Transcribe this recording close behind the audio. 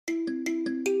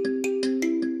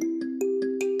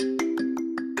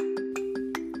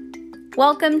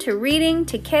Welcome to Reading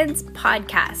to Kids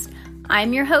podcast.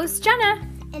 I'm your host, Jenna.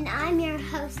 And I'm your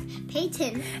host,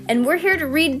 Peyton. And we're here to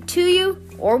read to you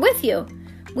or with you.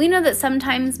 We know that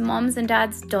sometimes moms and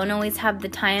dads don't always have the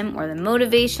time or the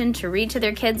motivation to read to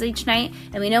their kids each night,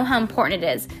 and we know how important it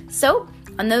is. So,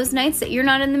 on those nights that you're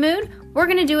not in the mood, we're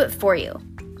going to do it for you.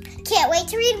 Can't wait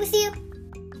to read with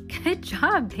you. Good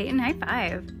job, Peyton. High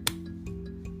five.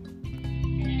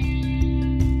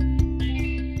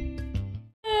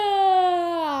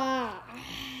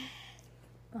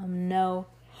 Oh no.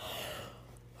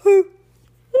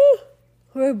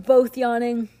 We're both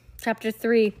yawning. Chapter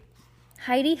 3.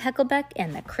 Heidi Heckelbeck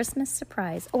and the Christmas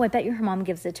Surprise. Oh, I bet her mom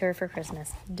gives it to her for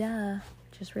Christmas. Duh.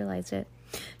 Just realized it.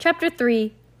 Chapter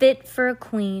 3. Fit for a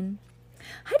Queen.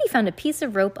 Heidi found a piece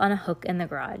of rope on a hook in the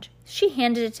garage. She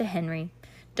handed it to Henry.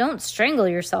 "Don't strangle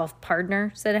yourself,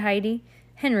 partner," said Heidi.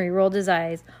 Henry rolled his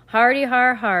eyes. "Hardy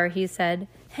har har," he said.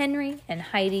 Henry and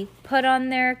Heidi put on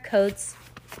their coats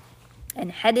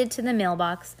and headed to the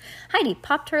mailbox. Heidi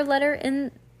popped her letter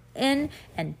in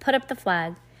and put up the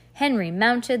flag. Henry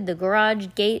mounted the garage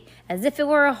gate as if it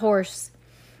were a horse.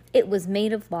 It was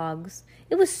made of logs.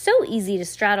 It was so easy to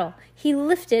straddle. He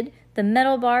lifted the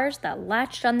metal bars that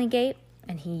latched on the gate,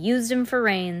 and he used them for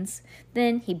reins.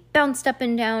 Then he bounced up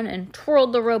and down and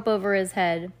twirled the rope over his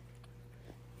head.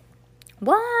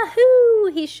 "Wahoo!"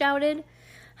 he shouted.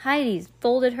 Heidi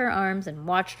folded her arms and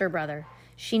watched her brother.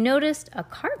 She noticed a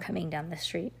car coming down the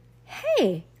street.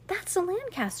 "Hey, that's the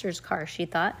Lancaster's car," she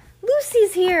thought.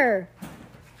 "Lucy's here!"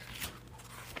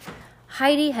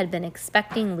 Heidi had been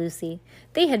expecting Lucy.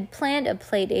 They had planned a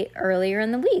play date earlier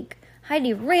in the week.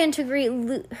 Heidi ran to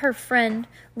greet her friend.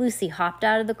 Lucy hopped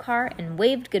out of the car and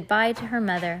waved goodbye to her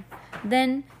mother.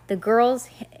 Then the girl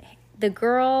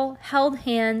held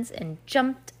hands and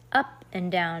jumped up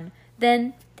and down.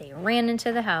 Then they ran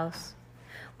into the house.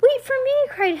 "Wait for me,"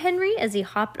 cried Henry as he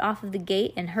hopped off of the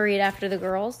gate and hurried after the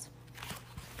girls.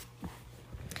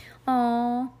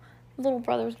 Aw, little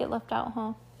brothers get left out,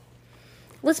 huh?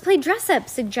 "Let's play dress-up,"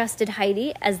 suggested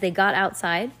Heidi as they got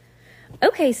outside.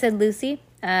 "Okay," said Lucy.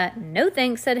 No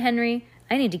thanks," said Henry.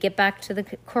 "I need to get back to the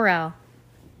corral."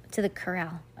 To the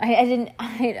corral.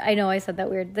 I know I said that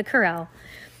weird. The corral.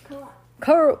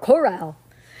 Corral.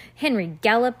 Henry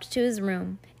galloped to his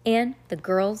room, and the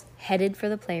girls headed for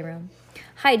the playroom.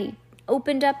 Heidi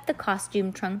opened up the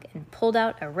costume trunk and pulled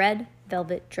out a red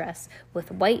velvet dress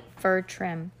with white fur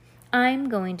trim. "I'm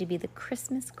going to be the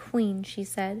Christmas queen," she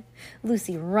said.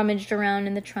 Lucy rummaged around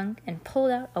in the trunk and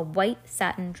pulled out a white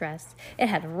satin dress. It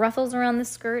had ruffles around the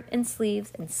skirt and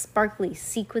sleeves and sparkly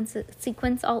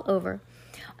sequins all over.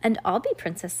 "And I'll be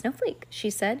Princess Snowflake," she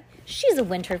said. "She's a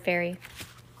winter fairy."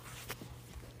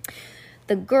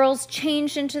 The girls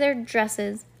changed into their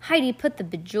dresses. Heidi put the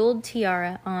bejeweled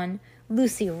tiara on.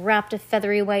 Lucy wrapped a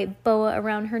feathery white boa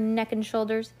around her neck and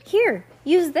shoulders. "Here,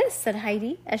 use this," said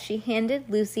Heidi as she handed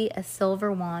Lucy a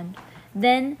silver wand.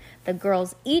 Then the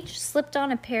girls each slipped on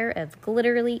a pair of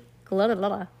glittery, oh my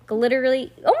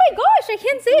gosh, I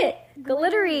can't say it,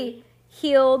 glittery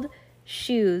heeled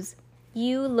shoes.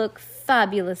 "You look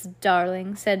fabulous,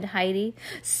 darling," said Heidi.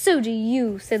 "So do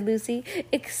you," said Lucy,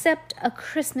 "except a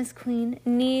Christmas queen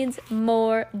needs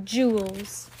more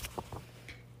jewels."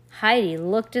 Heidi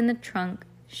looked in the trunk.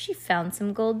 She found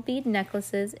some gold bead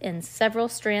necklaces and several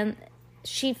strands.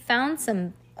 She found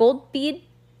some gold bead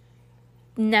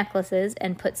necklaces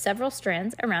and put several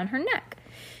strands around her neck.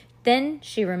 Then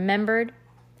she remembered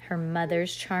her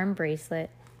mother's charm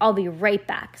bracelet. "I'll be right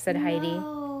back," said Heidi.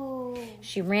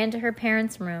 She ran to her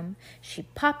parents' room. She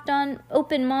popped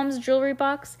open Mom's jewelry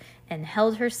box and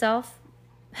helped herself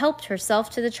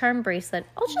to the charm bracelet.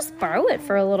 "I'll just borrow it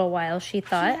for a little while," she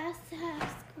thought. She has to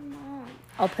ask Mom.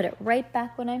 "I'll put it right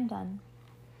back when I'm done."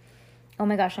 Oh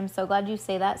my gosh, I'm so glad you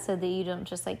say that so that you don't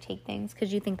just take things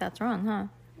because you think that's wrong, huh?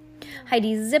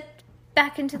 Heidi zipped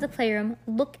back into the playroom.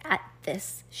 "Look at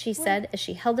this," she said as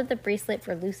she held up the bracelet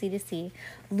for Lucy to see.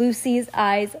 Lucy's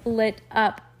eyes lit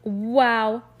up.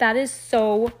 "Wow, that is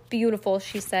so beautiful,"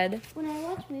 she said. When I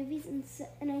watch movies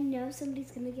and I know somebody's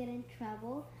going to get in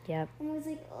trouble, Yep. I'm always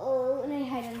like, oh, and I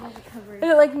hide under the covers.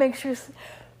 It makes your...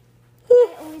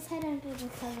 I always hide under the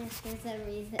covers for some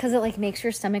reason. Because it makes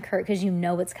your stomach hurt because you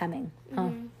know it's coming.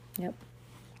 Mm-hmm. Yep.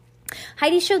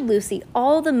 Heidi showed Lucy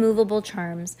all the movable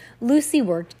charms. Lucy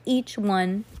worked each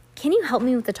one. "Can you help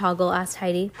me with the toggle?" asked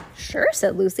Heidi. "Sure,"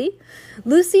 said Lucy.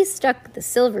 Lucy stuck the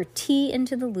silver T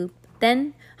into the loop.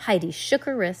 Then Heidi shook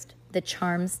her wrist. The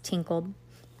charms tinkled.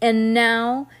 "And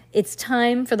now it's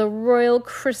time for the royal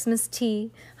Christmas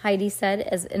tea," Heidi said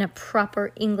as in a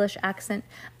proper English accent.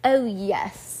 "Oh,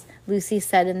 yes," Lucy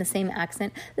said in the same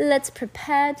accent. "Let's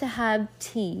prepare to have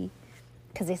tea."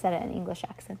 because they said it in an English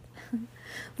accent.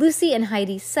 Lucy and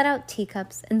Heidi set out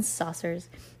teacups and saucers.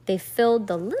 They filled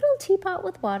the little teapot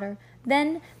with water.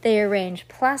 Then they arranged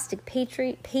plastic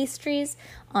pastries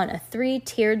on a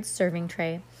 3-tiered serving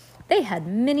tray. They had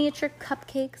miniature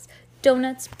cupcakes,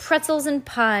 donuts, pretzels, and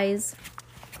pies,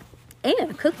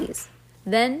 and cookies.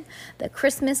 Then the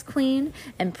Christmas Queen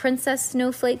and Princess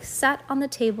Snowflake sat on the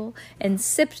table and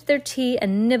sipped their tea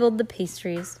and nibbled the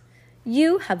pastries.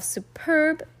 You have a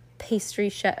superb pastry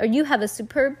chef,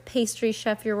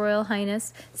 Your Royal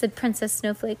Highness," said Princess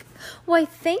Snowflake. "Why,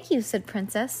 thank you," said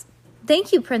Princess.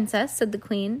 "Thank you, Princess," said the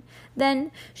Queen.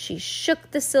 Then she shook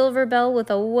the silver bell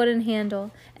with a wooden handle.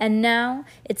 "And now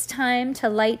it's time to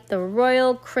light the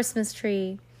royal Christmas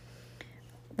tree.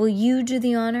 Will you do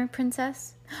the honor,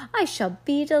 Princess?" "I shall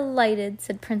be delighted,"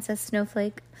 said Princess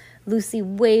Snowflake. Lucy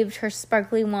waved her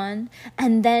sparkly wand,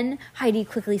 and then Heidi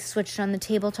quickly switched on the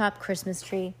tabletop Christmas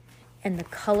tree, and the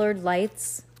colored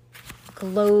lights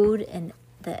glowed in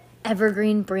the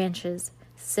evergreen branches.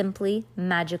 "Simply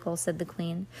magical," said the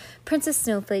Queen. Princess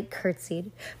Snowflake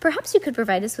curtsied. "Perhaps you could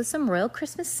provide us with some royal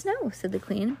Christmas snow," said the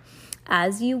Queen.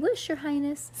 "As you wish, Your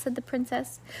Highness," said the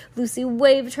Princess. Lucy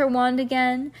waved her wand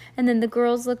again, and then the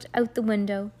girls looked out the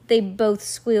window. They both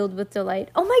squealed with delight.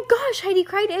 "Oh my gosh," Heidi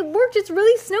cried, "it worked, it's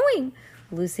really snowing."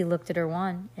 Lucy looked at her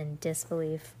wand in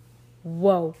disbelief.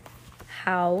 "Whoa,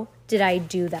 how did I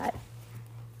do that?"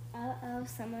 Uh-oh,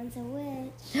 someone's a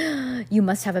witch. "You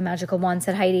must have a magical wand,"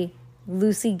 said Heidi.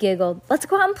 Lucy giggled. "Let's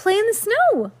go out and play in the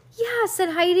snow." "Yeah," said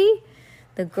Heidi.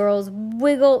 The girls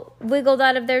wiggled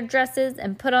out of their dresses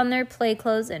and put on their play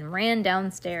clothes and ran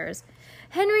downstairs.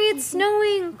 "Henry, it's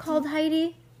snowing," called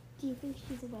Heidi. Do you think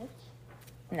she's a witch?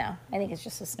 No, I think it's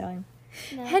just snowing.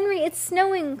 No. "Henry, it's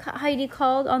snowing," Heidi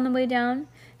called on the way down.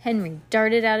 Henry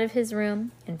darted out of his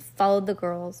room and followed the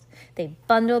girls. They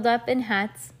bundled up in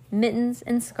hats, mittens,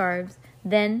 and scarves.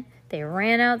 Then they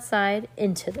ran outside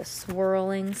into the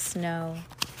swirling snow.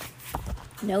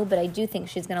 No, but I do think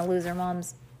she's going to lose her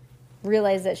mom's.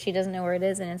 Realize that she doesn't know where it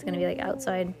is, and it's going to be like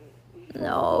outside.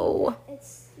 No.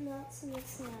 It's not some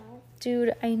snow.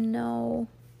 Dude, I know.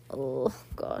 Oh,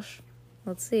 gosh.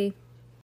 Let's see.